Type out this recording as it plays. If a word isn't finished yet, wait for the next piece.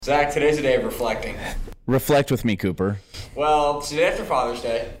Zach, today's a day of reflecting. Reflect with me, Cooper. Well, it's the day after Father's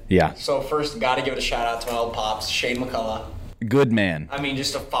Day. Yeah. So first, got to give it a shout out to my old pops, Shane McCullough. Good man. I mean,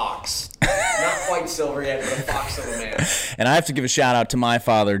 just a fox. Not quite silver yet, but a fox of a man. And I have to give a shout out to my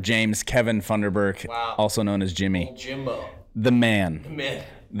father, James Kevin Funderburk, Wow. also known as Jimmy. Old Jimbo. The man. The man.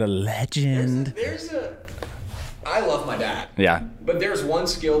 The legend. I love my dad. Yeah. But there's one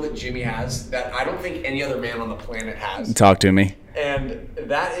skill that Jimmy has that I don't think any other man on the planet has. Talk to me. And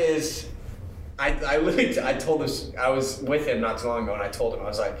that is, I told this, I was with him not too long ago, and I told him, I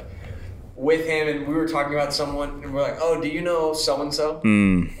was like, with him, and we were talking about someone, and we're like, oh, do you know so-and-so?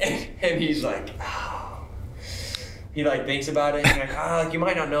 And he's like, oh. He like thinks about it, and like, oh, you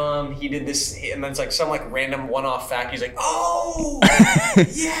might not know him, he did this, and then it's like some like random one-off fact, he's like, oh,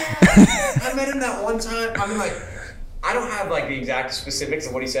 yeah, I met him that one time. I mean, like, I don't have like the exact specifics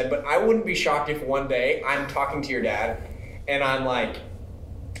of what he said, but I wouldn't be shocked if one day I'm talking to your dad, and I'm like,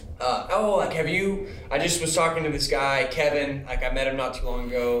 I just was talking to this guy, Kevin, like I met him not too long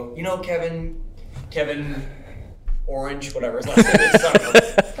ago. You know Kevin Orange, whatever his last name is.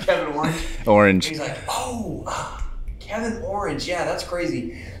 Kevin Orange. Orange. And he's like, Kevin Orange, yeah, that's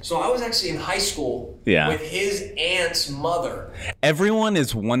crazy. So I was actually in high school with his aunt's mother. Everyone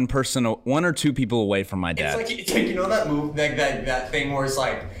is one or two people away from my dad. It's like you know that move, like that thing where it's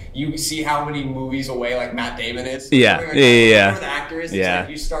like you see how many movies away like Matt Damon is. Yeah, like, yeah. Whatever the actor is, it's like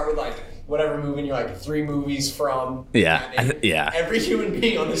you start with like whatever movie, and you're like 3 movies from. Matt Damon. Yeah. Every human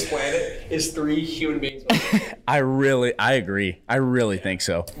being on this planet is 3 human beings. I agree. I really think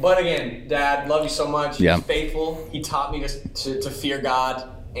so. But again, Dad, love you so much. Yeah. He's faithful. He taught me to fear God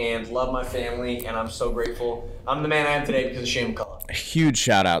and love my family, and I'm so grateful. I'm the man I am today because of Shane McCullough. Huge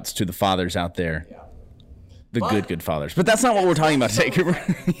shout outs to the fathers out there. Yeah. The good fathers. But that's not what we're talking about today, Cooper.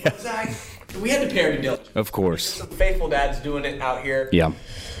 Yeah. Zach, we had to pay our due diligence. Of course. Some faithful dads doing it out here. Yeah.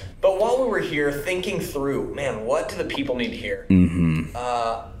 But while we were here thinking through, man, what do the people need to hear?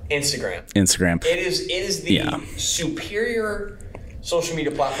 Instagram. It is the superior social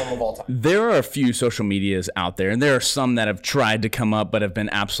media platform of all time. There are a few social medias out there, and there are some that have tried to come up but have been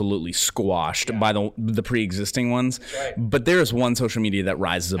absolutely squashed by the pre-existing ones. Right. But there is one social media that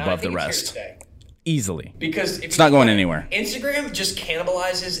rises above the rest. Easily. Because it's not going anywhere. Instagram just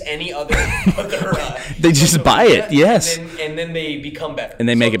cannibalizes any other they just buy it, yes. And then they become better. And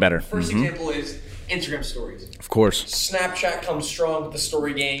they make it better. First example is Instagram stories. Of course. Snapchat comes strong with the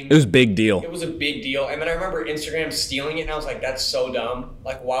story game. It was a big deal. It was a big deal. And then I remember Instagram stealing it, and I was like, that's so dumb.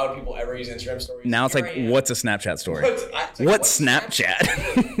 Like, why would people ever use Instagram stories? Now it's like, what's a Snapchat story? What's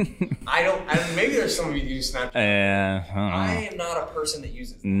Snapchat? I don't, maybe there's some of you that use Snapchat. I don't know. I am not a person that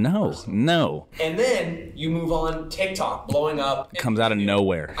uses it. No. And then you move on, TikTok blowing up. It comes out of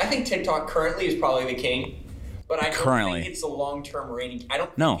nowhere. I think TikTok currently is probably the king. But I don't think it's a long-term reigning. I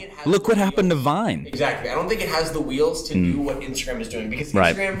don't think it has Look what happened to Vine. Exactly. I don't think it has the wheels to do what Instagram is doing, because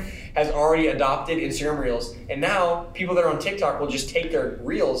Instagram has already adopted Instagram Reels, and now people that are on TikTok will just take their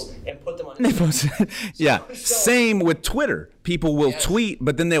Reels and put them on Instagram. Same with Twitter. People will tweet,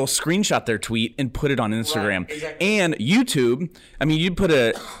 but then they'll screenshot their tweet and put it on Instagram. Right, exactly. And YouTube, I mean, you put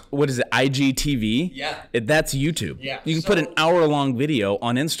IGTV? Yeah. That's YouTube. Yeah. You can put an hour-long video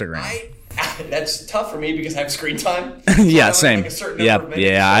on Instagram. That's tough for me because I have screen time. Yeah, same.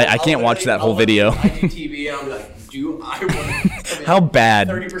 I can't watch that whole video. IGTV, and I'll be like, do I want to how bad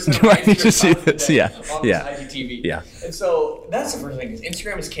 30% do I need to see this? On IGTV. Yeah. And so that's the first thing, is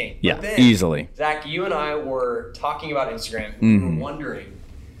Instagram is king. Yeah, but then, easily. Zach, you and I were talking about Instagram, and we were wondering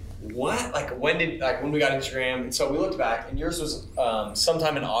when we got Instagram, and so we looked back, and yours was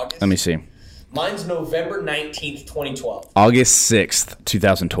sometime in August. Let me see. Mine's November 19th, 2012. August 6th,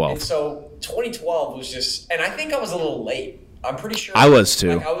 2012. And so 2012 was just, and I think I was a little late. I'm pretty sure. I was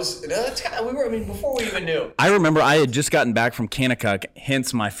too. Before we even knew. I remember I had just gotten back from Kanakuk,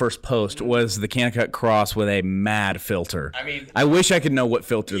 hence my first post was the Kanakuk cross with a mad filter. I mean, I wish I could know what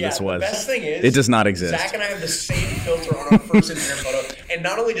filter this was. The best thing is, it does not exist. Zach and I have the same filter on our first Instagram photo. And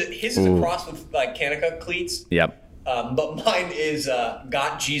not only does his is a cross with like Kanakuk cleats. Yep. But mine is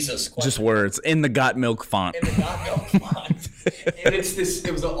Got Jesus. Just words in the Got Milk font. In the Got Milk font. And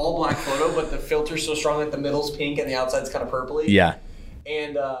it was an all black photo, but the filter's so strong that the middle's pink and the outside's kind of purpley. Yeah.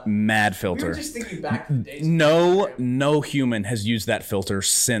 And mad filter. We were just thinking back to the days. No human has used that filter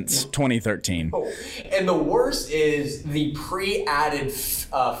since 2013. Oh. And the worst is the pre-added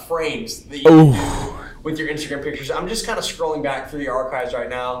frames that you can do with your Instagram pictures. I'm just kind of scrolling back through the archives right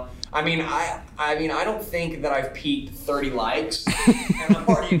now. I mean, I don't think that I've peaked 30 likes, and I'm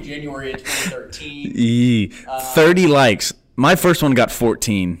already in January of 2013. 30 likes. My first one got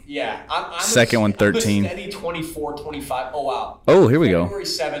 14. Yeah. I'm Second one, 13. I'm a steady 24, 25. Oh, wow. Oh, here we go. February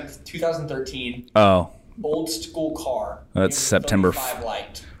 7th, 2013. Oh, Old school car. That's September 35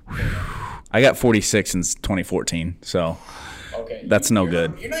 light. I got 46 since 2014. So Okay. that's no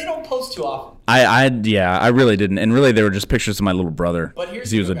good. You don't post too often. I really didn't. And really, they were just pictures of my little brother. But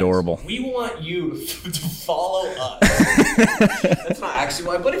here's he was the deal, adorable. guys. We want you to follow us. That's not actually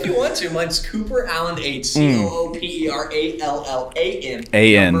why, but if you want to, mine's Cooper Allen 8. COOPERALLAN.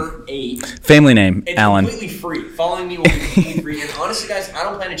 AN. Number 8. Family name, It's Allen. completely free. Following me will be completely free. And honestly, guys, I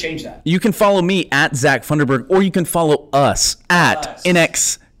don't plan to change that. You can follow me at Zach Funderburg, or you can follow us at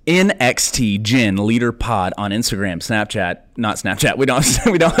NXT Gen Leader Pod on Instagram, Snapchat, not Snapchat. We don't have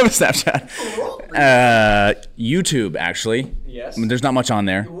a Snapchat. YouTube, actually. Yes. I mean, there's not much on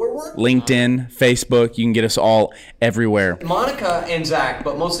there. We're working LinkedIn, Facebook. You can get us all everywhere. Monica and Zach,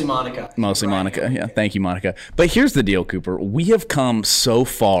 but mostly Monica. Mostly Monica. Yeah. Thank you, Monica. But here's the deal, Cooper. We have come so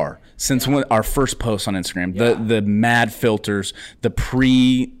far since our first post on Instagram. The mad filters, the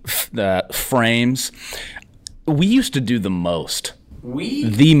frames. We used to do the most.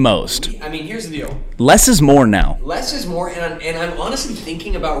 The most. I mean, here's the deal. Less is more now. Less is more, and I'm honestly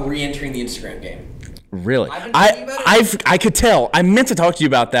thinking about re-entering the Instagram game. Really? I've been thinking about it. I could tell. I meant to talk to you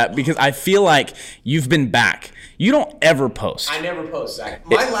about that because I feel like you've been back. You don't ever post. I never post, Zach.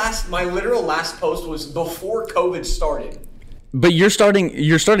 My literal last post was before COVID started. But you're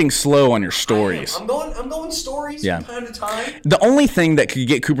starting slow on your stories. I'm going stories from time to time. The only thing that could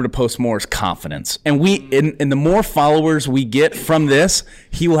get Cooper to post more is confidence. And and the more followers we get from this,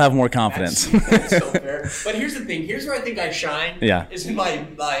 he will have more confidence. That's so fair. But here's the thing. Here's where I think I shine. Yeah. Is in my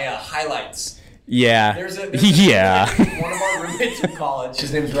highlights. Yeah. There's one of our roommates in college.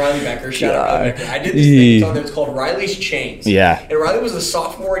 His name's Riley Becker. Shout out Riley Becker. I did this thing on there. It's called Riley's Chains. Yeah. And Riley was a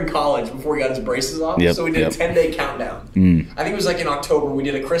sophomore in college before he got his braces off. Yep, So we did a 10-day countdown. I think it was like in October. We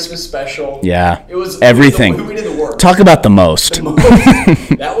did a Christmas special. Yeah. It was everything. We did the work. Talk about the most.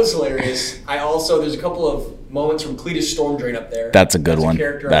 That was hilarious. There's a couple of moments from Cletus Storm Drain up there. That's a good one.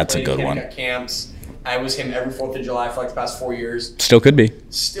 That's a good one. At camps. I was him every 4th of July for like the past 4 years. Still could be.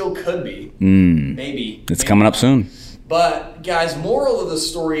 Maybe. It's coming up soon. But guys, moral of the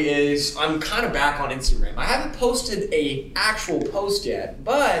story is I'm kind of back on Instagram. I haven't posted a actual post yet,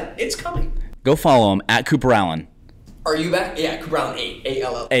 but it's coming. Go follow him at Cooper Allen. Are you back? Yeah, Cooper Allen 8.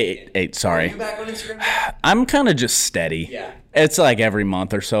 ALL. 8, sorry. Are you back on Instagram? I'm kind of just steady. Yeah. It's like every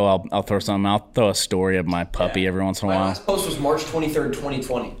month or so I'll throw something. I'll throw a story of my puppy every once in a while. My last post was March 23rd,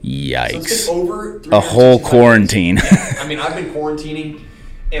 2020. Yikes. So it's been over a whole quarantine. I mean, I've been quarantining,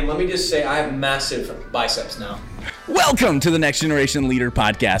 and let me just say I have massive biceps now. Welcome to the Next Generation Leader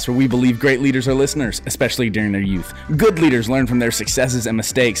Podcast, where we believe great leaders are listeners, especially during their youth. Good leaders learn from their successes and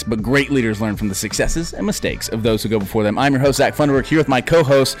mistakes, but great leaders learn from the successes and mistakes of those who go before them. I'm your host, Zach Funderburg, here with my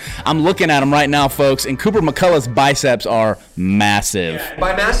co-host. I'm looking at him right now, folks, and Cooper McCullough's biceps are massive. Yeah,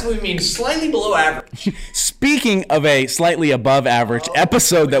 by massive, we mean slightly below average. Speaking of a slightly above average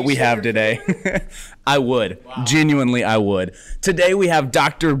episode that we have today, I would. Wow. Genuinely, I would. Today we have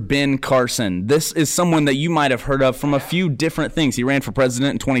Dr. Ben Carson. This is someone that you might have heard of from a few different things. He ran for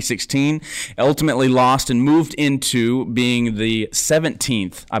president in 2016, ultimately lost and moved into being the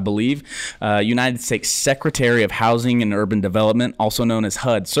 17th, I believe, United States Secretary of Housing and Urban Development, also known as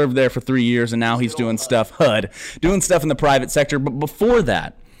HUD. Served there for 3 years, and now he's doing stuff, doing stuff in the private sector. But before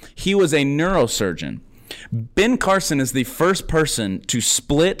that, he was a neurosurgeon. Ben Carson is the first person to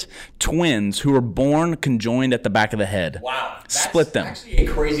split twins who were born conjoined at the back of the head. Wow. Split them. That's actually a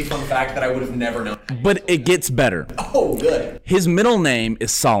crazy fun fact that I would have never known. But it gets better. Oh, good. His middle name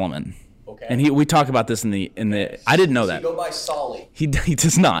is Solomon. Okay. And we talk about this in the I didn't know that. Does he go by Solly? He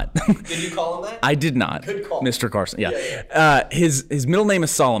does not. Did you call him that? I did not. Good call. Mr. Carson. Yeah. His middle name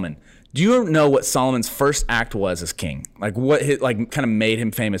is Solomon. Do you know what Solomon's first act was as king? Like what kind of made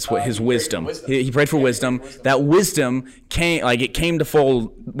him famous? What his wisdom. He prayed for wisdom. That wisdom came to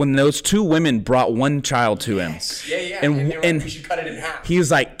fold when those two women brought one child to him. Yeah. And we should cut it in half. He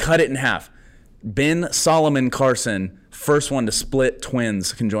was like, cut it in half. Ben Solomon Carson, first one to split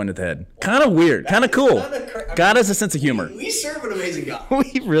twins conjoined at the head. Kind of weird. Kind of cool. God has a sense of humor. We serve an amazing God.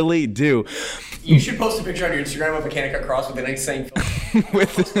 We really do. You should post a picture on your Instagram of a Kanaka cross with a nice saying.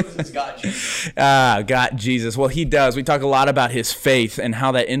 God, Jesus. Well, he does. We talk a lot about his faith and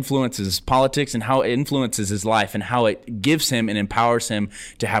how that influences politics and how it influences his life and how it gives him and empowers him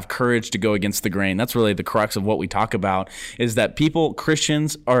to have courage to go against the grain. That's really the crux of what we talk about, is that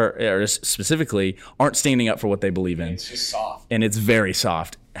Christians or specifically, aren't standing up for what they believe in. It's just soft. And it's very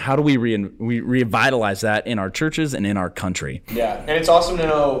soft. how do we revitalize that in our churches and in our country? Yeah, and it's awesome to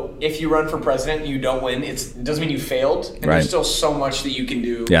know if you run for president and you don't win, it doesn't mean you failed. And Right. there's still so much that you can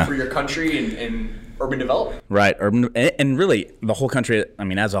do Yeah. for your country and urban development. Right. Urban, and really the whole country, I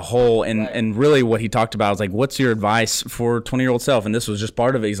mean, as a whole. And, Right. and really what he talked about was like, what's your advice for 20-year-old self? And this was just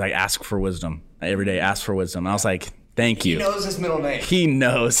part of it. He's like, ask for wisdom every day. Ask for wisdom. I was like, thank you. He knows his middle name. He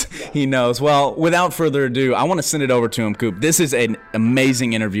knows. He knows. Well, without further ado, I want to send it over to him, Coop. This is an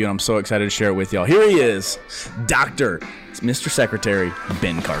amazing interview, and I'm so excited to share it with y'all. Here he is, Mr. Secretary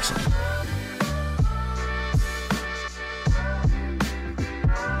Ben Carson.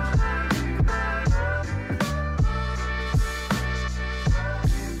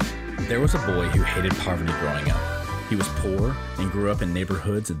 There was a boy who hated poverty growing up. He was poor and grew up in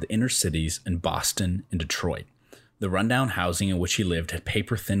neighborhoods of the inner cities in Boston and Detroit. The rundown housing in which he lived had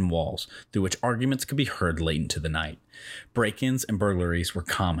paper-thin walls through which arguments could be heard late into the night. Break-ins and burglaries were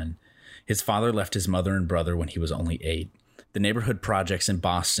common. His father left his mother and brother when he was only 8. The neighborhood projects in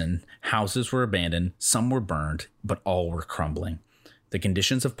Boston, houses were abandoned, some were burned, but all were crumbling. The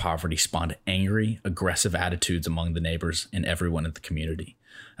conditions of poverty spawned angry, aggressive attitudes among the neighbors and everyone in the community.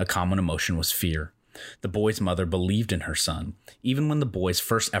 A common emotion was fear. The boy's mother believed in her son, even when the boy's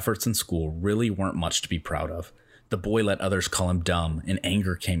first efforts in school really weren't much to be proud of. The boy let others call him dumb, and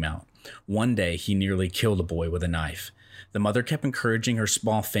anger came out. One day, he nearly killed a boy with a knife. The mother kept encouraging her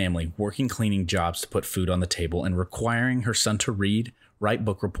small family, working cleaning jobs to put food on the table, and requiring her son to read, write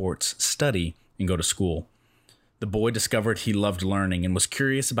book reports, study, and go to school. The boy discovered he loved learning and was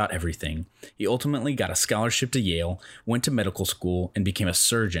curious about everything. He ultimately got a scholarship to Yale, went to medical school, and became a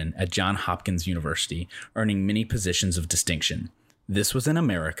surgeon at Johns Hopkins University, earning many positions of distinction. This was in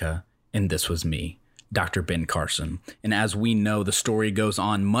America, and this was me, Dr. Ben Carson. And as we know, the story goes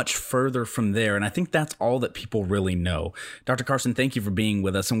on much further from there, and I think that's all that people really know. Dr. Carson, thank you for being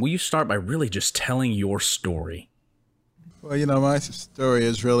with us, and will you start by really just telling your story? Well, you know, my story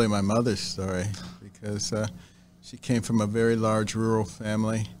is really my mother's story because she came from a very large rural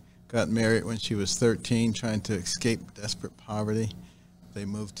family, got married when she was 13, trying to escape desperate poverty. They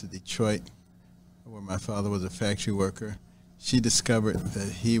moved to Detroit, where my father was a factory worker. She discovered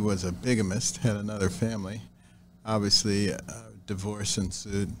that he was a bigamist, had another family. Obviously, divorce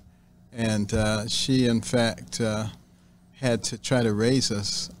ensued. And she, in fact, had to try to raise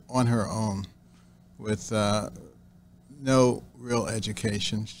us on her own with no real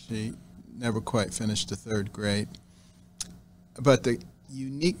education. She never quite finished the 3rd grade. But the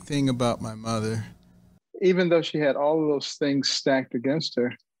unique thing about my mother, even though she had all of those things stacked against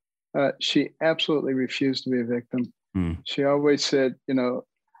her, she absolutely refused to be a victim. She always said, you know,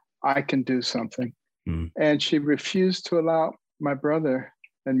 I can do something. And she refused to allow my brother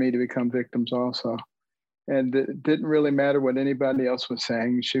and me to become victims also. And it didn't really matter what anybody else was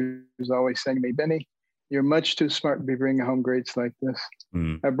saying. She was always saying to me, Benny, you're much too smart to be bringing home grades like this.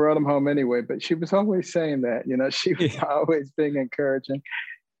 I brought them home anyway, but she was always saying that, you know, she was always being encouraging.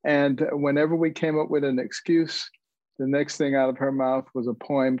 And whenever we came up with an excuse, the next thing out of her mouth was a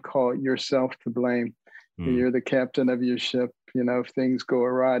poem called Yourself to Blame. You're the captain of your ship. You know, if things go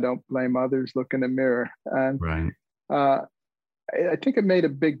awry, don't blame others. Look in the mirror. And I think it made a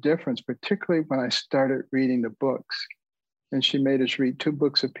big difference, particularly when I started reading the books. And she made us read 2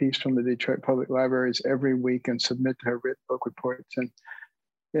 books apiece from the Detroit Public Libraries every week and submit to her written book reports. And,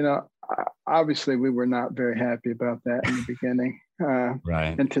 you know, obviously we were not very happy about that in the beginning.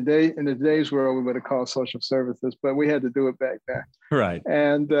 And today, in today's world, we would have called social services, but we had to do it back then.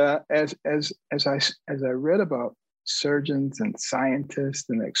 And as I read about surgeons and scientists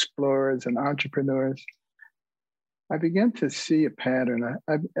and explorers and entrepreneurs, I began to see a pattern.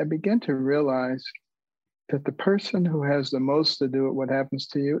 I began to realize that the person who has the most to do with what happens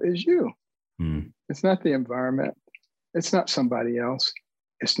to you is you. It's not the environment. It's not somebody else.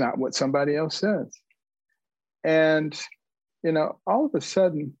 It's not what somebody else says. And, you know, all of a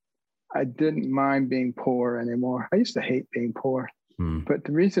sudden, I didn't mind being poor anymore. I used to hate being poor. But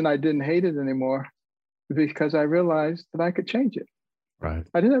the reason I didn't hate it anymore is because I realized that I could change it. I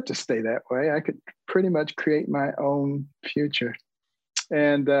didn't have to stay that way. I could pretty much create my own future.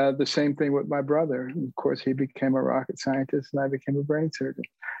 And the same thing with my brother. Of course, he became a rocket scientist and I became a brain surgeon.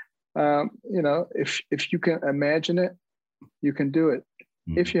 You know, if you can imagine it, you can do it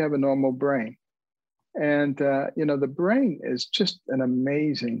if you have a normal brain. And, you know, the brain is just an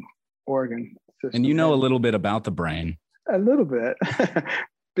amazing organ system. And you know a little bit about the brain. A little bit.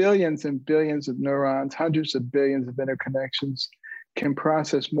 Billions and billions of neurons, hundreds of billions of interconnections, can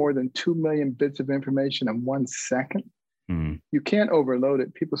process more than 2 million bits of information in 1 second. You can't overload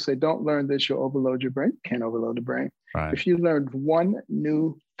it. People say, don't learn this, you'll overload your brain. You can't overload the brain. Right. If you learned one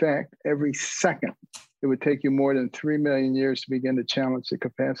new fact every second, it would take you more than 3 million years to begin to challenge the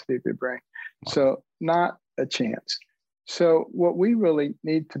capacity of your brain. Wow. So not a chance. So what we really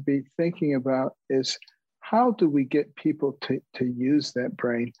need to be thinking about is, how do we get people to use that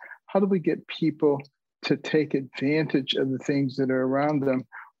brain? How do we get people to take advantage of the things that are around them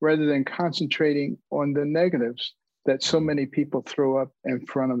rather than concentrating on the negatives that so many people throw up in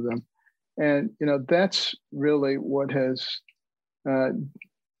front of them? And, that's really what has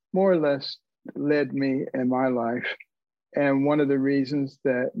more or less led me in my life. And one of the reasons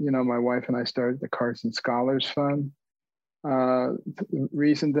that, my wife and I started the Carson Scholars Fund, the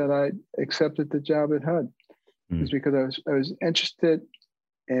reason that I accepted the job at HUD is because I was interested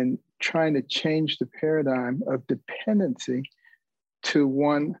in trying to change the paradigm of dependency to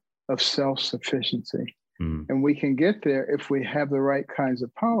one of self-sufficiency. And we can get there if we have the right kinds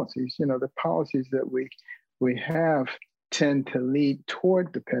of policies. The policies that we have tend to lead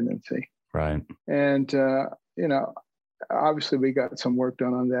toward dependency. Right. And, obviously we got some work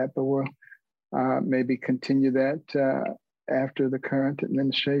done on that, but we'll maybe continue that after the current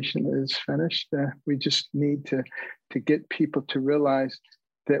administration is finished. We just need to get people to realize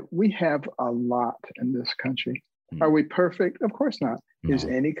that we have a lot in this country. Are we perfect? Of course not. No. Is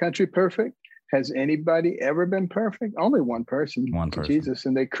any country perfect? Has anybody ever been perfect? Only one person, Jesus,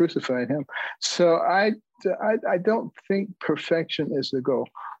 and they crucified him. So I don't think perfection is the goal.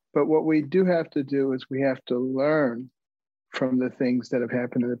 But what we do have to do is we have to learn from the things that have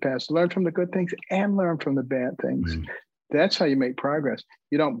happened in the past, learn from the good things and learn from the bad things. That's how you make progress.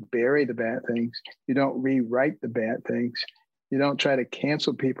 You don't bury the bad things. You don't rewrite the bad things. You don't try to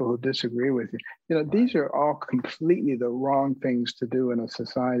cancel people who disagree with you. These are all completely the wrong things to do in a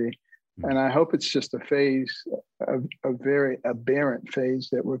society. And I hope it's just a phase, a very aberrant phase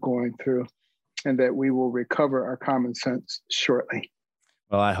that we're going through, and that we will recover our common sense shortly.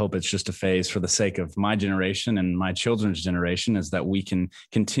 Well, I hope it's just a phase for the sake of my generation and my children's generation, is that we can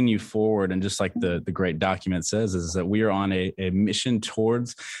continue forward. And just like the great document says, is that we are on a mission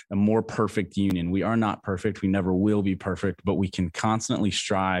towards a more perfect union. We are not perfect. We never will be perfect, but we can constantly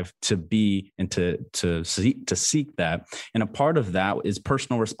strive to be and to seek that. And a part of that is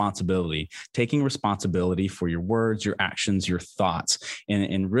personal responsibility, taking responsibility for your words, your actions, your thoughts.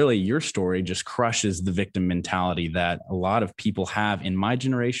 And really your story just crushes the victim mentality that a lot of people have in my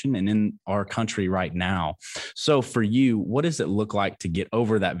generation and in our country right now. So for you, what does it look like to get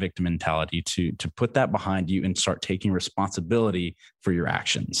over that victim mentality, to put that behind you and start taking responsibility for your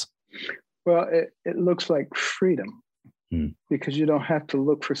actions? Well, it looks like freedom, because you don't have to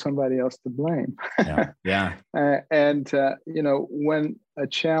look for somebody else to blame. Yeah. When a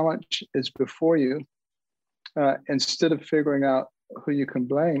challenge is before you, instead of figuring out who you can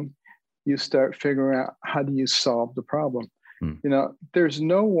blame, you start figuring out, how do you solve the problem? There's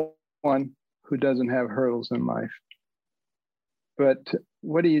no one who doesn't have hurdles in life. But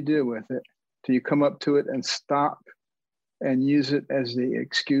what do you do with it? Do you come up to it and stop and use it as the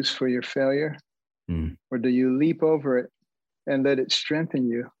excuse for your failure? Or do you leap over it and let it strengthen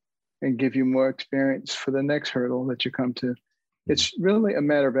you and give you more experience for the next hurdle that you come to? It's really a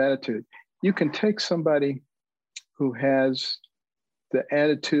matter of attitude. You can take somebody who has the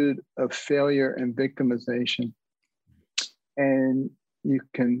attitude of failure and victimization, and you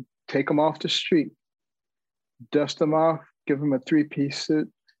can take them off the street, dust them off, give them a 3-piece suit,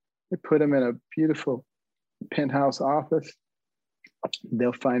 and put them in a beautiful penthouse office.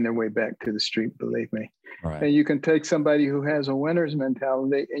 They'll find their way back to the street, believe me. Right. And you can take somebody who has a winner's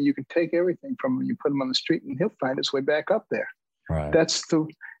mentality, and you can take everything from them. You put them on the street, and he'll find his way back up there. Right.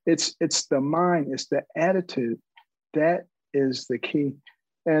 It's the mind, it's the attitude. That is the key.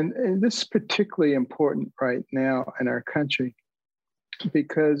 And this is particularly important right now in our country,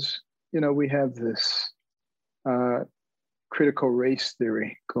 because, we have this critical race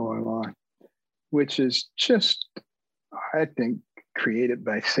theory going on, which is just, I think, created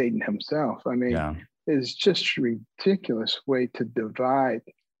by Satan himself. I mean, it's just a ridiculous way to divide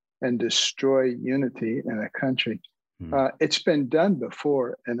and destroy unity in a country. It's been done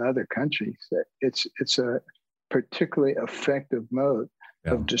before in other countries. It's a particularly effective mode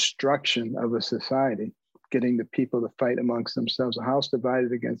of destruction of a society, getting the people to fight amongst themselves. A house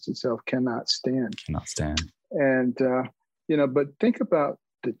divided against itself cannot stand. And, but think about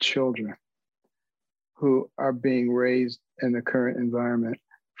the children who are being raised in the current environment.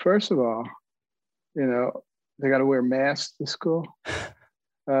 First of all, they got to wear masks to school.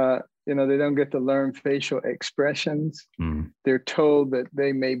 They don't get to learn facial expressions. They're told that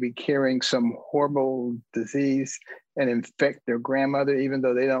they may be carrying some horrible disease and infect their grandmother, even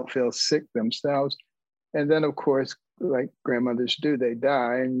though they don't feel sick themselves. And then, of course, like grandmothers do, they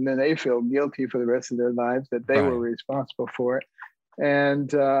die, and then they feel guilty for the rest of their lives that they were responsible for it. And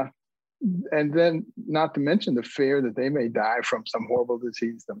then, not to mention the fear that they may die from some horrible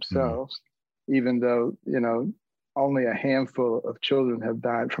disease themselves, even though, only a handful of children have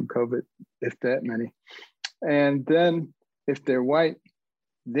died from COVID, if that many. And then if they're white,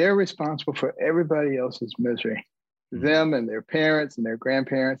 they're responsible for everybody else's misery. Them and their parents and their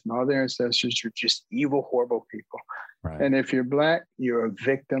grandparents and all their ancestors are just evil, horrible people. Right. And if you're Black, you're a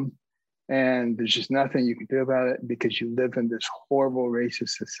victim. And there's just nothing you can do about it because you live in this horrible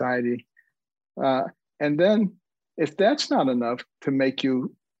racist society. And then if that's not enough to make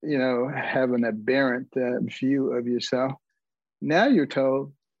you, have an aberrant view of yourself, now you're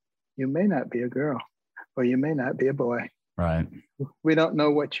told you may not be a girl or you may not be a boy. Right. We don't know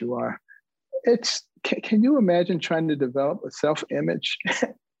what you are. Can you imagine trying to develop a self-image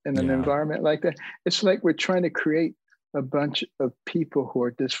in an environment like that? It's like we're trying to create a bunch of people who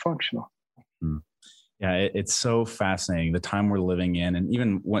are dysfunctional. Yeah, it's so fascinating, the time we're living in. And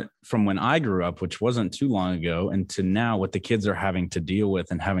even from when I grew up, which wasn't too long ago, and to now, what the kids are having to deal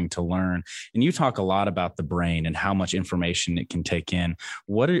with and having to learn. And you talk a lot about the brain and how much information it can take in.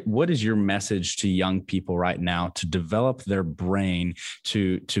 What is your message to young people right now to develop their brain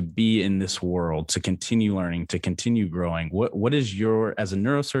to be in this world, to continue learning, to continue growing? What is as a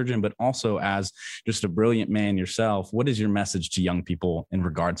neurosurgeon, but also as just a brilliant man yourself, what is your message to young people in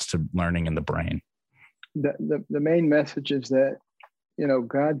regards to learning in the brain? The main message is that,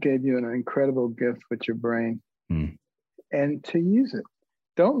 God gave you an incredible gift with your brain and to use it.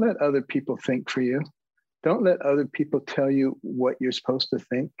 Don't let other people think for you. Don't let other people tell you what you're supposed to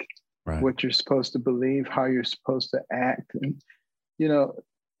think, what you're supposed to believe, how you're supposed to act. And,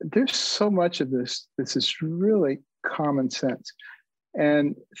 there's so much of this. This is really common sense.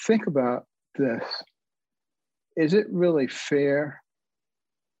 And think about this. Is it really fair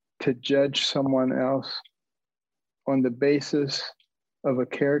to judge someone else on the basis of a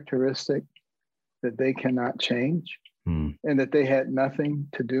characteristic that they cannot change and that they had nothing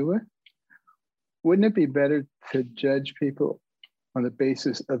to do with? Wouldn't it be better to judge people on the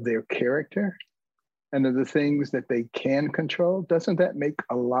basis of their character and of the things that they can control? Doesn't that make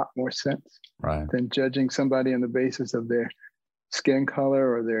a lot more sense than judging somebody on the basis of their skin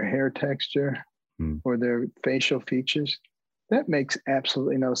color or their hair texture or their facial features? That makes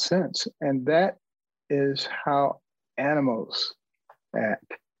absolutely no sense. And that is how animals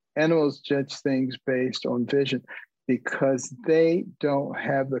act. Animals judge things based on vision because they don't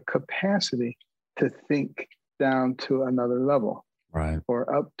have the capacity to think down to another level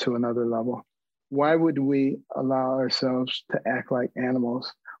or up to another level. Why would we allow ourselves to act like animals?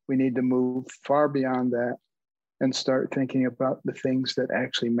 We need to move far beyond that and start thinking about the things that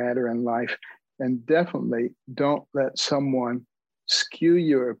actually matter in life. And definitely don't let someone skew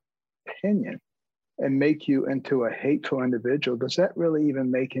your opinion and make you into a hateful individual. Does that really even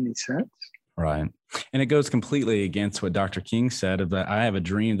make any sense? Right. And it goes completely against what Dr. King said, that I have a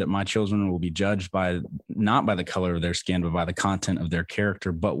dream that my children will be judged not by the color of their skin, but by the content of their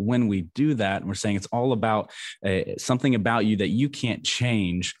character. But when we do that, and we're saying it's all about something about you that you can't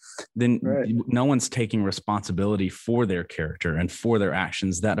change, then no one's taking responsibility for their character and for their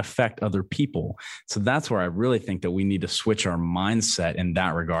actions that affect other people. So that's where I really think that we need to switch our mindset in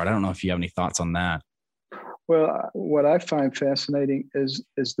that regard. I don't know if you have any thoughts on that. Well, what I find fascinating is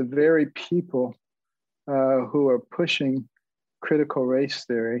the very people who are pushing critical race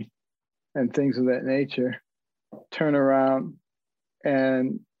theory and things of that nature turn around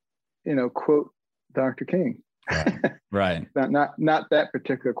and, quote Dr. King. Right. Not that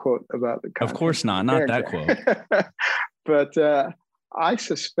particular quote about the content. Of course not that quote. But I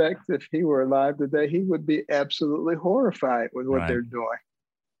suspect if he were alive today, he would be absolutely horrified with what they're doing.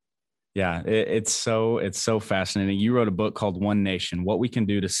 Yeah, it's so fascinating. You wrote a book called One Nation, What We Can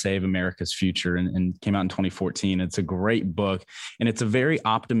Do to Save America's Future, and came out in 2014. It's a great book, and it's a very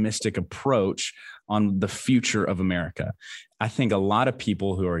optimistic approach on the future of America. I think a lot of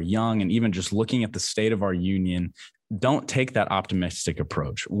people who are young and even just looking at the state of our union don't take that optimistic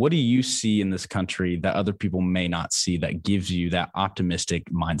approach. What do you see in this country that other people may not see that gives you that optimistic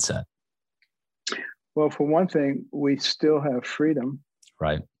mindset? Well, for one thing, we still have freedom.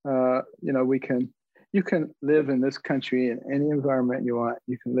 Right. You can live in this country in any environment you want.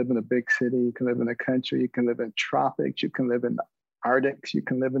 You can live in a big city, you can live in a country, you can live in tropics, you can live in the Arctics, you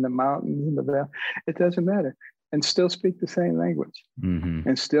can live in the mountains, it doesn't matter. and still speak the same language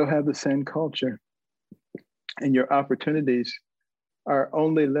and still have the same culture. And your opportunities are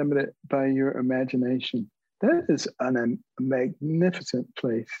only limited by your imagination. That is a magnificent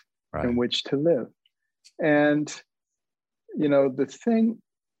place in which to live. And, you know,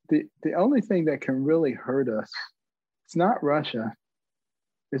 the only thing that can really hurt us, it's not Russia,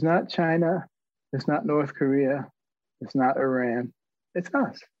 it's not China, it's not North Korea, it's not Iran, it's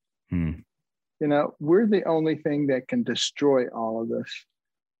us. You know, we're the only thing that can destroy all of this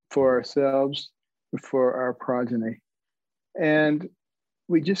for ourselves, for our progeny. And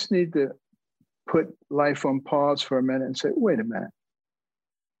we just need to put life on pause for a minute and say, wait a minute,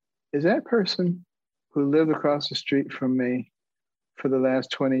 is that person who lived across the street from me for the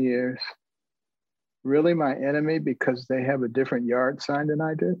last 20 years really my enemy because they have a different yard sign than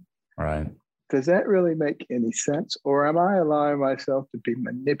I did? Right. Does that really make any sense? Or am I allowing myself to be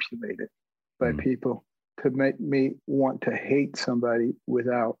manipulated by people to make me want to hate somebody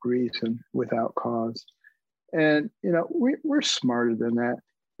without reason, without cause? And, you know, we're smarter than that.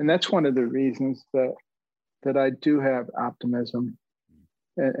 And that's one of the reasons that I do have optimism.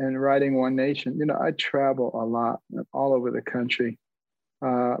 And writing One Nation, you know, I travel a lot all over the country.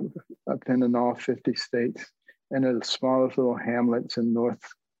 I've been in all 50 states and in the smallest little hamlets in North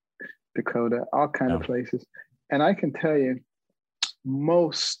Dakota, all kinds of places. And I can tell you,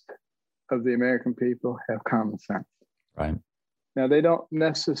 most of the American people have common sense. Right. Now, they don't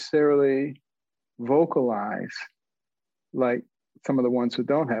necessarily vocalize like some of the ones who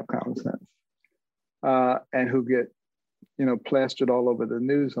don't have common sense and who get, you know, plastered all over the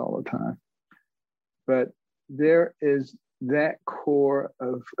news all the time. But there is that core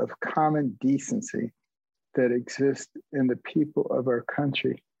of common decency that exists in the people of our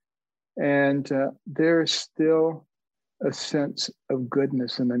country. And there's still a sense of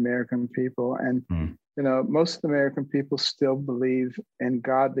goodness in the American people. And, you know, most of the American people still believe in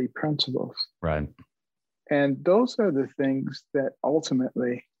godly principles. Right. And those are the things that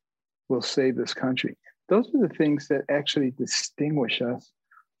ultimately will save this country. Those are the things that actually distinguish us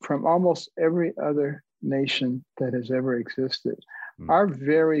from almost every other nation that has ever existed. Our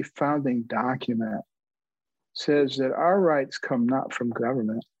very founding document says that our rights come not from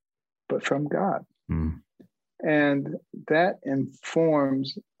government, but from God. And that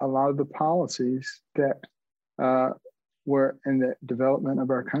informs a lot of the policies that were in the development of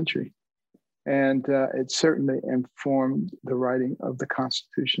our country. And it certainly informed the writing of the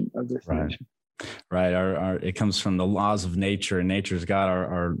Constitution of this nation. Right. It comes from the laws of nature, and nature's God.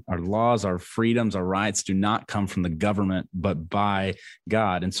 Our laws, our freedoms, our rights do not come from the government, but by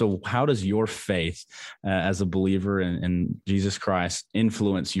God. And so how does your faith as a believer in Jesus Christ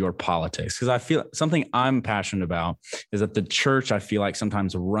influence your politics? Because I feel something I'm passionate about is that the church, I feel like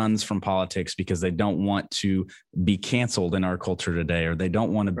sometimes runs from politics because they don't want to be canceled in our culture today, or they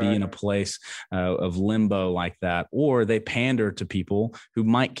don't want to be in a place of limbo like that, or they pander to people who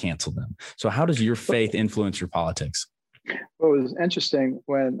might cancel them. So how does your faith influence your politics? Well, it was interesting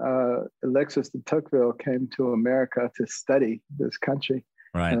when Alexis de Tocqueville came to America to study this country.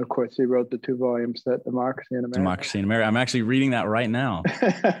 Right. And of course, he wrote the 2 volumes, that Democracy in America. Democracy in America. I'm actually reading that right now.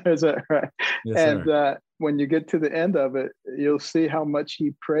 Is that right? Yes, and when you get to the end of it, you'll see how much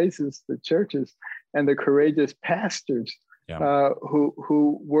he praises the churches and the courageous pastors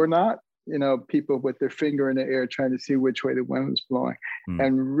who were not, you know, people with their finger in the air trying to see which way the wind was blowing,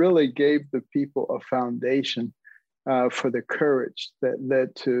 and really gave the people a foundation for the courage that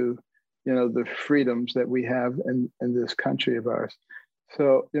led to, you know, the freedoms that we have in this country of ours.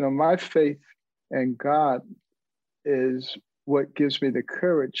 So, you know, my faith in God is what gives me the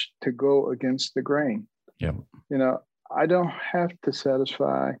courage to go against the grain. Yeah. You know, I don't have to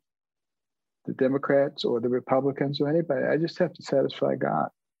satisfy the Democrats or the Republicans or anybody. I just have to satisfy God.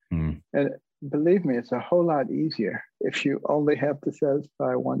 And believe me, it's a whole lot easier if you only have to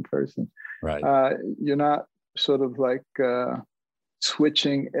satisfy one person. Right. You're not sort of like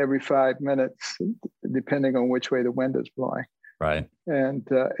switching every 5 minutes, depending on which way the wind is blowing. Right. And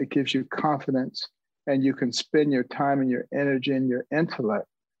it gives you confidence, and you can spend your time and your energy and your intellect,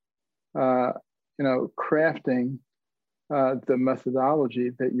 you know, crafting the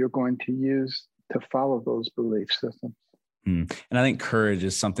methodology that you're going to use to follow those belief systems. And I think courage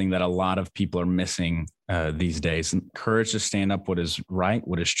is something that a lot of people are missing these days. And courage to stand up what is right,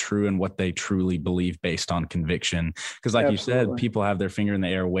 what is true, and what they truly believe based on conviction. Because like Absolutely. you said, people have their finger in the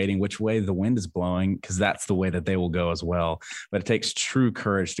air waiting which way the wind is blowing, because that's the way that they will go as well. But it takes true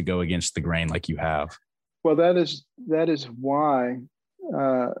courage to go against the grain like you have. Well, that is why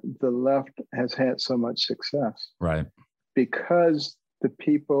the left has had so much success. Right. Because the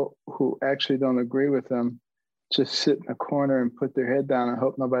people who actually don't agree with them just sit in a corner and put their head down and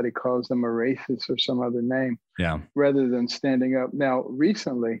hope nobody calls them a racist or some other name, rather than standing up. Now,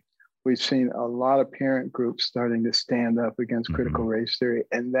 recently, we've seen a lot of parent groups starting to stand up against critical race theory,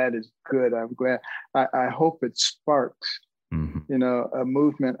 and that is good. I'm glad. I hope it sparks, you know, a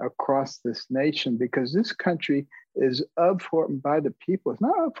movement across this nation, because this country is of, for, and by the people. It's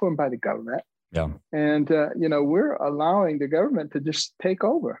not of, for, and by the government. Yeah. And, you know, we're allowing the government to just take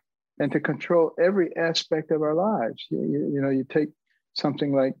over and to control every aspect of our lives. You know, you take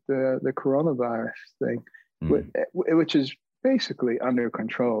something like the coronavirus thing, which is basically under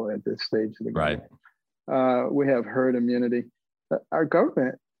control at this stage of the game. Right. We have herd immunity. Our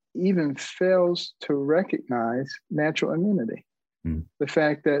government even fails to recognize natural immunity. The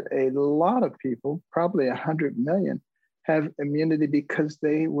fact that a lot of people, probably 100 million, have immunity because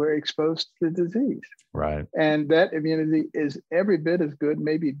they were exposed to the disease. Right. And that immunity is every bit as good,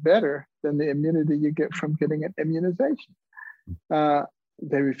 maybe better, than the immunity you get from getting an immunization.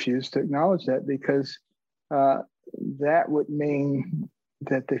 They refuse to acknowledge that, because that would mean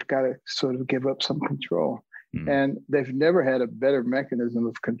that they've got to sort of give up some control. And they've never had a better mechanism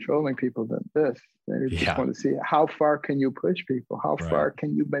of controlling people than this. They just want to see how far can you push people? How far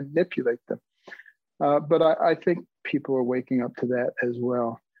can you manipulate them? But I think people are waking up to that as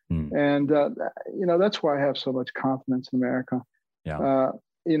well. And, you know, that's why I have so much confidence in America.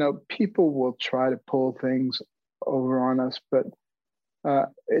 You know, people will try to pull things over on us, but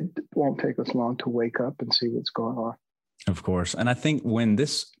it won't take us long to wake up and see what's going on. Of course. And I think when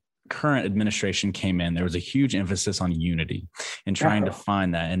this current administration came in, there was a huge emphasis on unity and trying to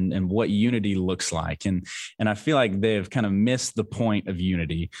find that and what unity looks like. And I feel like they've kind of missed the point of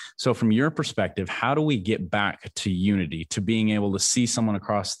unity. So from your perspective, how do we get back to unity, to being able to see someone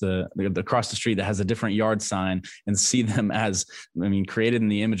across the street that has a different yard sign and see them as, I mean, created in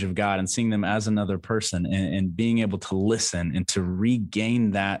the image of God, and seeing them as another person, and being able to listen and to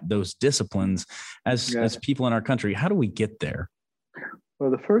regain those disciplines as people in our country? How do we get there? Well,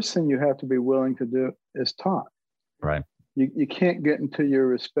 the first thing you have to be willing to do is talk. Right. You can't get into your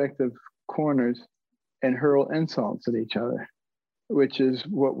respective corners and hurl insults at each other, which is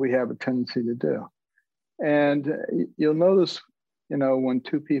what we have a tendency to do. And you'll notice, you know, when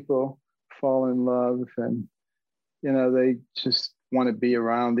two people fall in love and, you know, they just want to be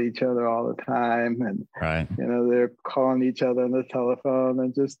around each other all the time. And, you know, they're calling each other on the telephone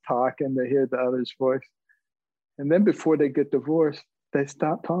and just talking to hear the other's voice. And then before they get divorced, they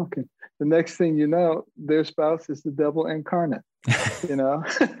stop talking. The next thing you know, their spouse is the devil incarnate. You know,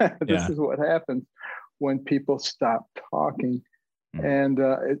 this is what happens when people stop talking. And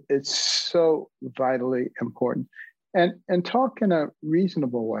it's so vitally important. And talk in a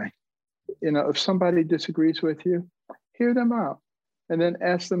reasonable way. You know, if somebody disagrees with you, hear them out, and then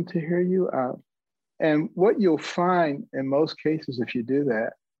ask them to hear you out. And what you'll find in most cases, if you do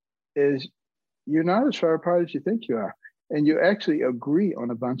that, is you're not as far apart as you think you are. And you actually agree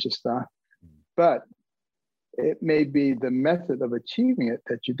on a bunch of stuff, but it may be the method of achieving it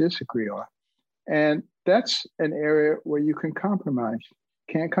that you disagree on. And that's an area where you can compromise.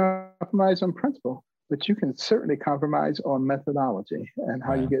 Can't compromise on principle, but you can certainly compromise on methodology and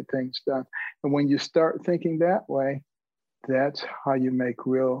how you get things done. And when you start thinking that way, that's how you make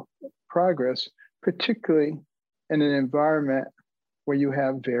real progress, particularly in an environment where you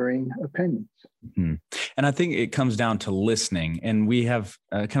have varying opinions. And I think it comes down to listening, and we have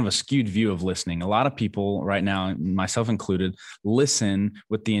kind of a skewed view of listening. A lot of people right now, myself included, listen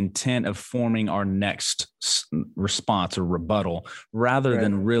with the intent of forming our next response or rebuttal, rather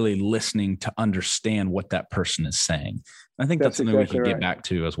than really listening to understand what that person is saying. I think that's something exactly we can get back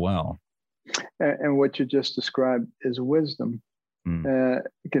to as well. And what you just described is wisdom.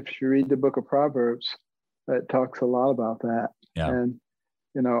 If you read the book of Proverbs, it talks a lot about that. And,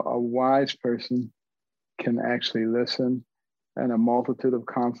 you know, a wise person can actually listen, and a multitude of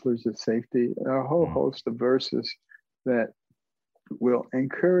counselors of safety, a whole host of verses that will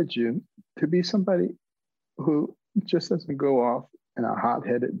encourage you to be somebody who just doesn't go off in a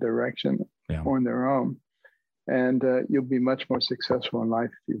hot-headed direction on their own. And you'll be much more successful in life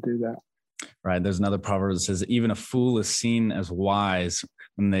if you do that. Right. There's another proverb that says, even a fool is seen as wise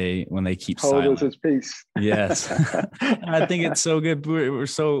when they keep silent. Hold his peace. Yes. And I think it's so good.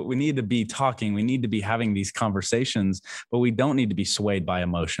 We need to be talking. We need to be having these conversations, but we don't need to be swayed by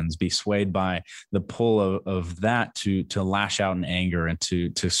emotions, be swayed by the pull of that to lash out in anger and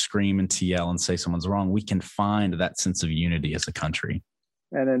to scream and to yell and say someone's wrong. We can find that sense of unity as a country.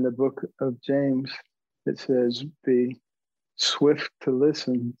 And in the book of James, it says, be swift to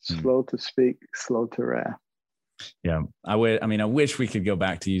listen, slow to speak, slow to wrath. Yeah. I wish we could go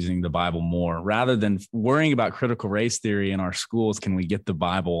back to using the Bible more rather than worrying about critical race theory in our schools. Can we get the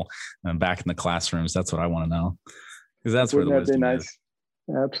Bible back in the classrooms? That's what I want to know, because that's where the wisdom is.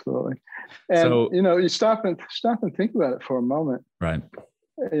 Absolutely. And, so, you stop and think about it for a moment. Right.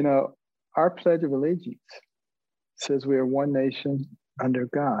 Our Pledge of Allegiance says we are one nation under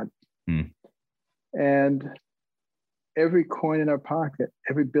God. And every coin in our pocket,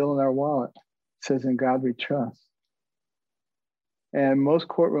 every bill in our wallet says, in God we trust. And most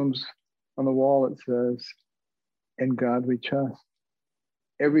courtrooms on the wall, it says, in God we trust.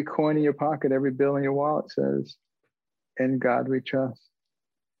 Every coin in your pocket, every bill in your wallet says, in God we trust.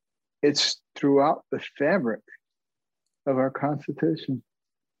 It's throughout the fabric of our Constitution.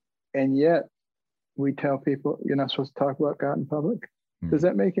 And yet we tell people, you're not supposed to talk about God in public. Does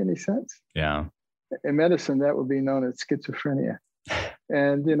that make any sense? Yeah. In medicine, that would be known as schizophrenia.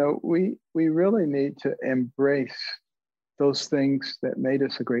 And, we really need to embrace those things that made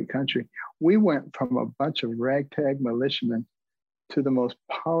us a great country. We went from a bunch of ragtag militiamen to the most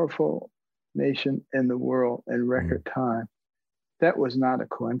powerful nation in the world in record time. That was not a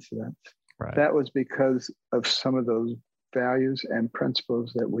coincidence. Right. That was because of some of those values and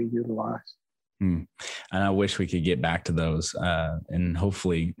principles that we utilized. And I wish we could get back to those, and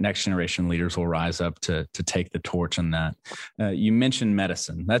hopefully next generation leaders will rise up to take the torch on that. You mentioned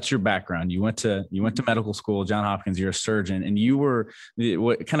medicine. That's your background. You went to medical school, Johns Hopkins. You're a surgeon, and you were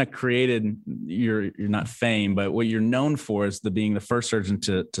what kind of created your not fame, but what you're known for is being the first surgeon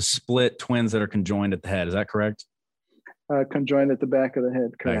to split twins that are conjoined at the head. Is that correct? Conjoined at the back of the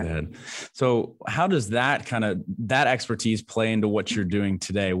head. Correct. Back of the head. So how does that expertise play into what you're doing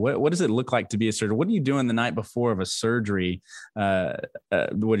today? What does it look like to be a surgeon? What are you doing the night before of a surgery?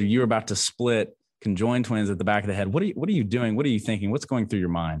 What you're about to split conjoined twins at the back of the head? What are you doing? What are you thinking? What's going through your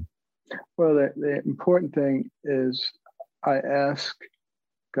mind? Well, the important thing is I ask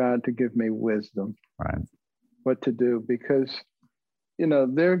God to give me wisdom, right? What to do, because,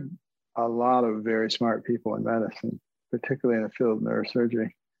 there are a lot of very smart people in medicine, particularly in the field of neurosurgery.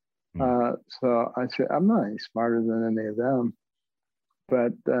 So I said, I'm not any smarter than any of them,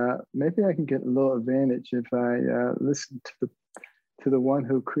 but maybe I can get a little advantage if I listen to the one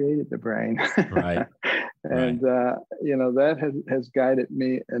who created the brain. Right. And, that has guided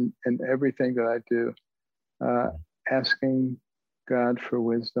me in everything that I do, asking God for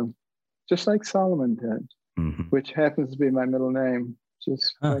wisdom, just like Solomon did, which happens to be my middle name,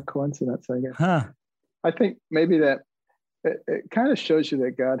 just by coincidence, I guess. I think maybe that it kind of shows you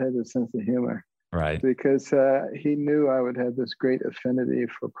that God has a sense of humor, right? Because he knew I would have this great affinity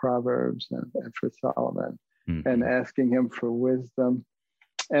for Proverbs and for Solomon, and asking him for wisdom.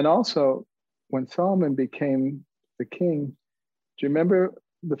 And also, when Solomon became the king, do you remember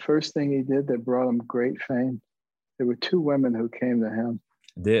the first thing he did that brought him great fame? There were two women who came to him.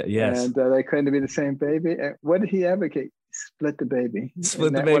 Yes. And they claimed to be the same baby. And what did he advocate? Split the baby.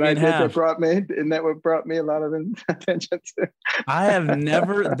 Split the baby in half. Isn't that what brought me a lot of attention to? I have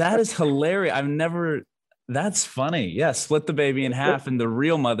never, that is hilarious. That's funny. Yeah. Split the baby in half. And the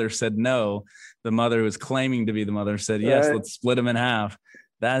real mother said no. The mother who was claiming to be the mother said, yes, let's split him in half.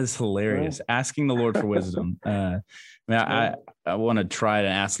 That is hilarious. Right. Asking the Lord for wisdom. I want to try to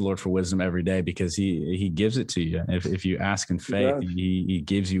ask the Lord for wisdom every day, because he gives it to you. If you ask in faith, he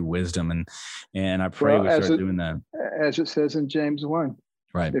gives you wisdom. And I pray we start doing that. As it says in James 1,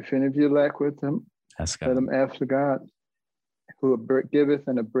 right? If any of you lack wisdom, let him ask the God who giveth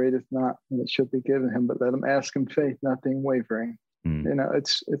and upbraideth not, and it should be given him, but let him ask in faith, nothing wavering.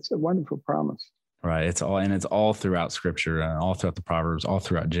 It's a wonderful promise. Right. It's all throughout Scripture, all throughout the Proverbs, all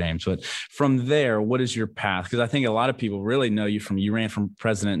throughout James. But from there, what is your path? Because I think a lot of people really know you ran from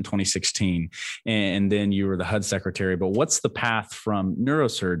president in 2016, and then you were the HUD secretary. But what's the path from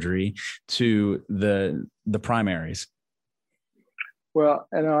neurosurgery to the primaries? Well,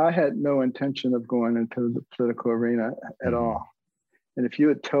 I had no intention of going into the political arena at all. And if you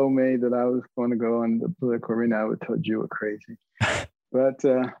had told me that I was going to go in the political arena, I would have told you were crazy.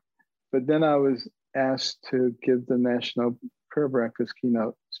 But then I was asked to give the National Prayer Breakfast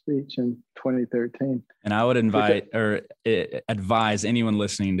keynote speech in 2013. And I would advise anyone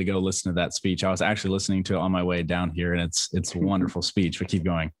listening to go listen to that speech. I was actually listening to it on my way down here, and it's a wonderful speech. But keep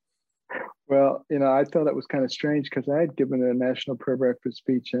going. Well, I thought it was kind of strange, because I had given a National Prayer Breakfast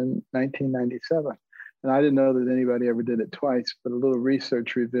speech in 1997. And I didn't know that anybody ever did it twice, but a little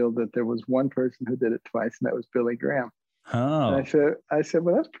research revealed that there was one person who did it twice, and that was Billy Graham. Oh. And I said,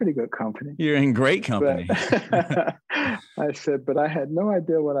 well, that's pretty good company. You're in great company. But, I said, but I had no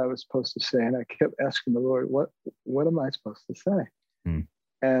idea what I was supposed to say. And I kept asking the Lord, what am I supposed to say?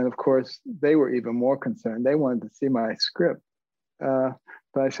 And of course, they were even more concerned. They wanted to see my script.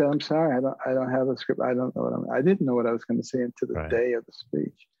 But I said, I'm sorry, I don't have a script. I don't know I didn't know what I was going to say until the day of the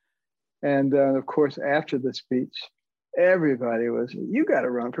speech. And of course, after the speech, everybody was, you got to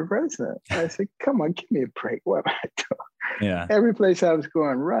run for president. I said, come on, give me a break. What am I doing? Yeah. Every place I was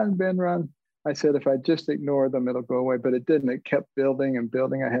going, run, Ben, run. I said, if I just ignore them, it'll go away. But it didn't. It kept building and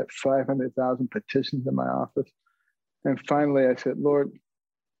building. I had 500,000 petitions in my office. And finally, I said, Lord,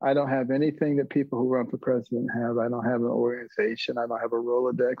 I don't have anything that people who run for president have. I don't have an organization. I don't have a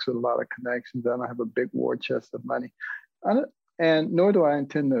Rolodex with a lot of connections. I don't have a big war chest of money. And nor do I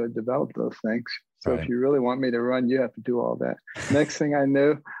intend to develop those things. So if you really want me to run, you have to do all that. Next thing I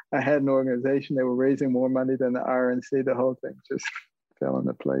knew, I had an organization. They were raising more money than the RNC. The whole thing just fell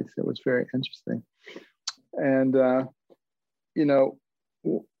into place. It was very interesting. And,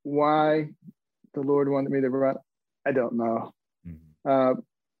 why the Lord wanted me to run, I don't know.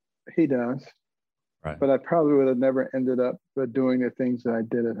 He does. Right. But I probably would have never ended up doing the things that I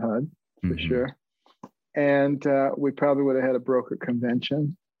did at HUD, for sure. And we probably would have had a broker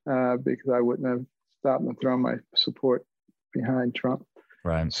convention because I wouldn't have stopped and thrown my support behind Trump.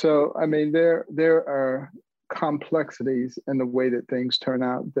 Right. So, I mean, there are complexities in the way that things turn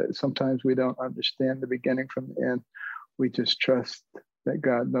out that sometimes we don't understand the beginning from the end. We just trust that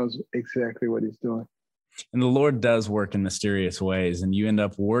God knows exactly what he's doing. And the Lord does work in mysterious ways, and you end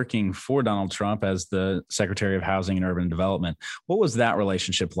up working for Donald Trump as the Secretary of Housing and Urban Development. What was that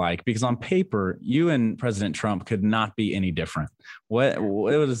relationship like? Because on paper, you and President Trump could not be any different. What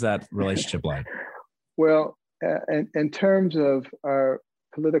is that relationship like? Well, in terms of our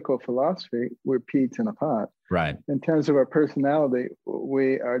political philosophy, we're peas in a pod. Right. In terms of our personality,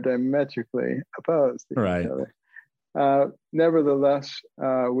 we are diametrically opposed to each other. Nevertheless,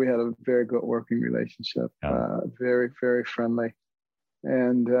 we had a very good working relationship, very, very friendly.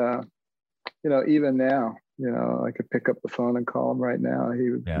 And, even now, I could pick up the phone and call him right now. He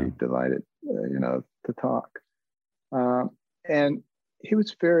would be delighted, to talk. And he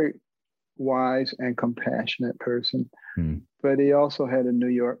was very wise and compassionate person, but he also had a New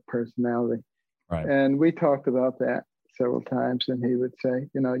York personality. Right. And we talked about that several times. And he would say,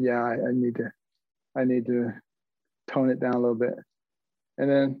 I need to tone it down a little bit. And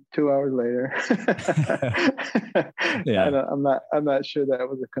then 2 hours later, I'm not sure that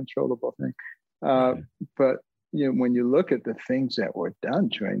was a controllable thing. But when you look at the things that were done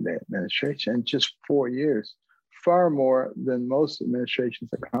during the administration, in just 4 years, far more than most administrations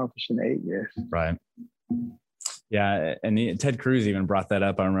accomplished in 8 years. Right. Yeah, and Ted Cruz even brought that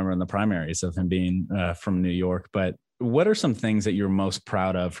up. I remember in the primaries of him being from New York. But what are some things that you're most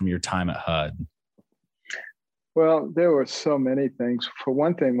proud of from your time at HUD? Well, there were so many things. For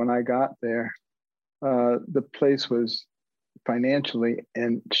one thing, when I got there, the place was financially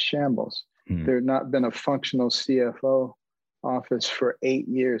in shambles. There had not been a functional CFO office for 8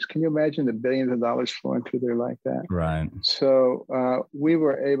 years. Can you imagine the billions of dollars flowing through there like that? Right. So we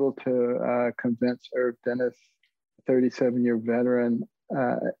were able to convince Irv Dennis, a 37-year veteran,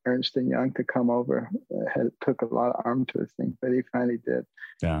 Ernst & Young, to come over. It took a lot of arm twisting, but he finally did.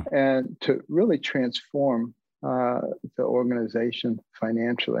 Yeah. And to really transform the organization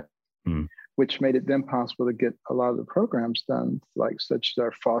financially, which made it then possible to get a lot of the programs done, such as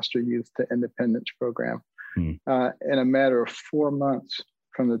our foster youth to independence program. In a matter of 4 months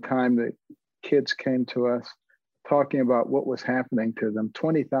from the time that kids came to us talking about what was happening to them,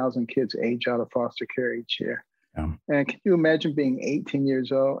 20,000 kids age out of foster care each year. Yeah. And can you imagine being 18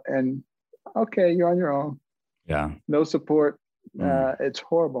 years old and, okay, you're on your own. Yeah. No support. It's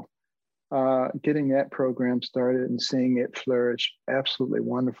horrible. Getting that program started and seeing it flourish, absolutely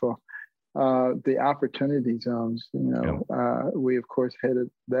wonderful. The opportunity zones, we of course headed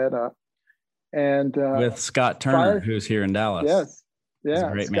that up. And with Scott Turner, who's here in Dallas. Yes.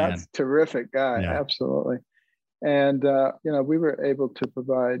 Yeah. Great Scott's man. Terrific guy. Yeah. Absolutely. And, we were able to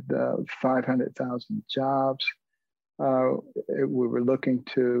provide 500,000 jobs. We were looking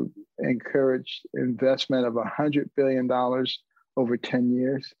to encourage investment of $100 billion over 10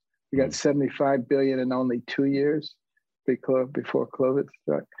 years. We got $75 billion in only 2 years before COVID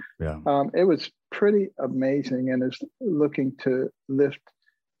struck. Yeah. It was pretty amazing, and it's looking to lift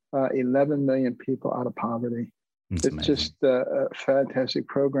 11 million people out of poverty. It's amazing. Just a fantastic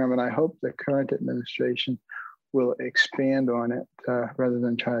program, and I hope the current administration will expand on it rather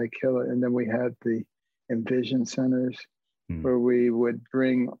than try to kill it. And then we had the Envision centers where we would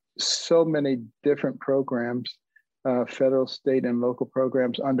bring so many different programs, federal, state, and local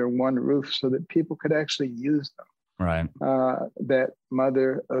programs under one roof so that people could actually use them. Right. That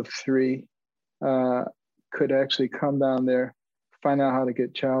mother of three could actually come down there find out how to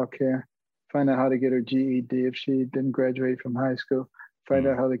get childcare, find out how to get her GED if she didn't graduate from high school, find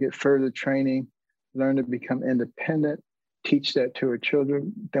out how to get further training, learn to become independent, teach that to her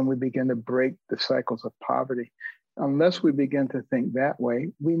children. Then we begin to break the cycles of poverty. Unless we begin to think that way,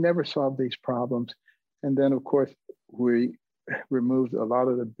 we never solve these problems. And then, of course, we removed a lot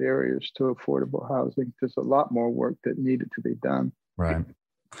of the barriers to affordable housing. There's a lot more work that needed to be done. Right.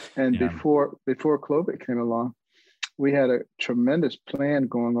 And before Clovis came along, we had a tremendous plan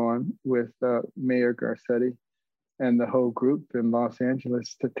going on with Mayor Garcetti and the whole group in Los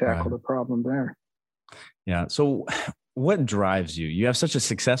Angeles to tackle the problem there. Yeah. So what drives you? You have such a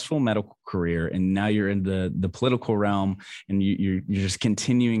successful medical career, and now you're in the political realm, and you're just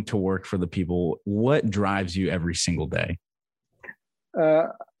continuing to work for the people. What drives you every single day?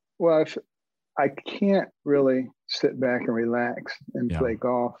 Well, I can't really sit back and relax and play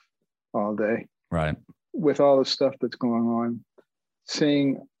golf all day. Right. With all the stuff that's going on,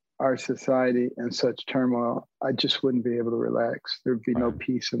 seeing our society in such turmoil, I just wouldn't be able to relax. There'd be no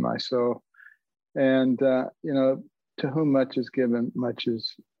peace in my soul. And, to whom much is given, much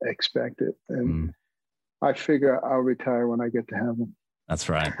is expected. And I figure I'll retire when I get to heaven. That's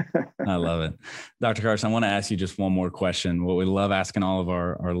right. I love it. Dr. Carson, I want to ask you just one more question. What we love asking all of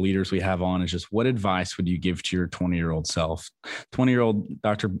our leaders we have on is just, what advice would you give to your 20-year-old self? 20-year-old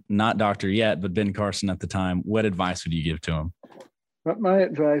doctor, not doctor yet, but Ben Carson at the time. What advice would you give to him? But my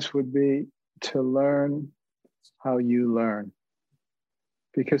advice would be to learn how you learn,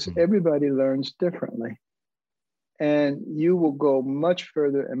 because everybody learns differently. And you will go much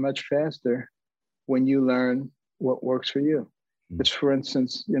further and much faster when you learn what works for you. It's, for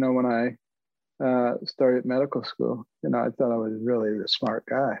instance, when I started medical school, I thought I was really the smart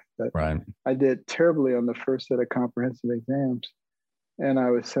guy, but I did terribly on the first set of comprehensive exams. And I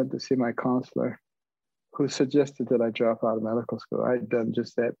was sent to see my counselor, who suggested that I drop out of medical school. I had done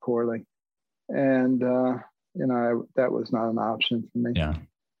just that poorly. And, that was not an option for me. Yeah.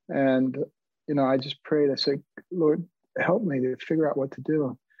 And, I just prayed. I said, Lord, help me to figure out what to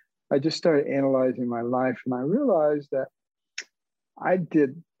do. I just started analyzing my life, and I realized that I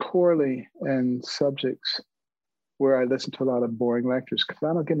did poorly in subjects where I listened to a lot of boring lectures, because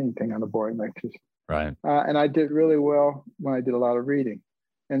I don't get anything on the boring lectures. Right. And I did really well when I did a lot of reading.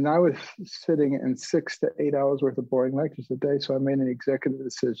 And I was sitting in 6 to 8 hours worth of boring lectures a day. So I made an executive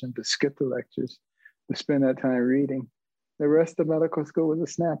decision to skip the lectures, to spend that time reading. The rest of medical school was a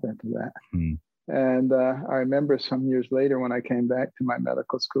snap into that. And I remember some years later when I came back to my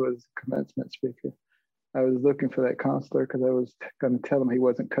medical school as a commencement speaker, I was looking for that counselor because I was going to tell him he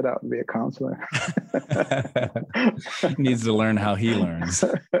wasn't cut out to be a counselor. He needs to learn how he learns.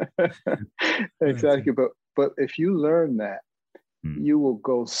 Exactly. But if you learn that, you will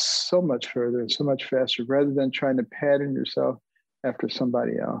go so much further and so much faster rather than trying to pattern yourself after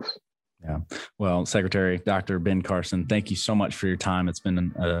somebody else. Yeah. Well, Secretary Dr. Ben Carson, thank you so much for your time. It's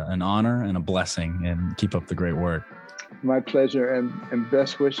been an honor and a blessing, and keep up the great work. My pleasure, and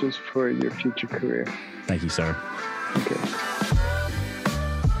best wishes for your future career. Thank you, sir. Okay.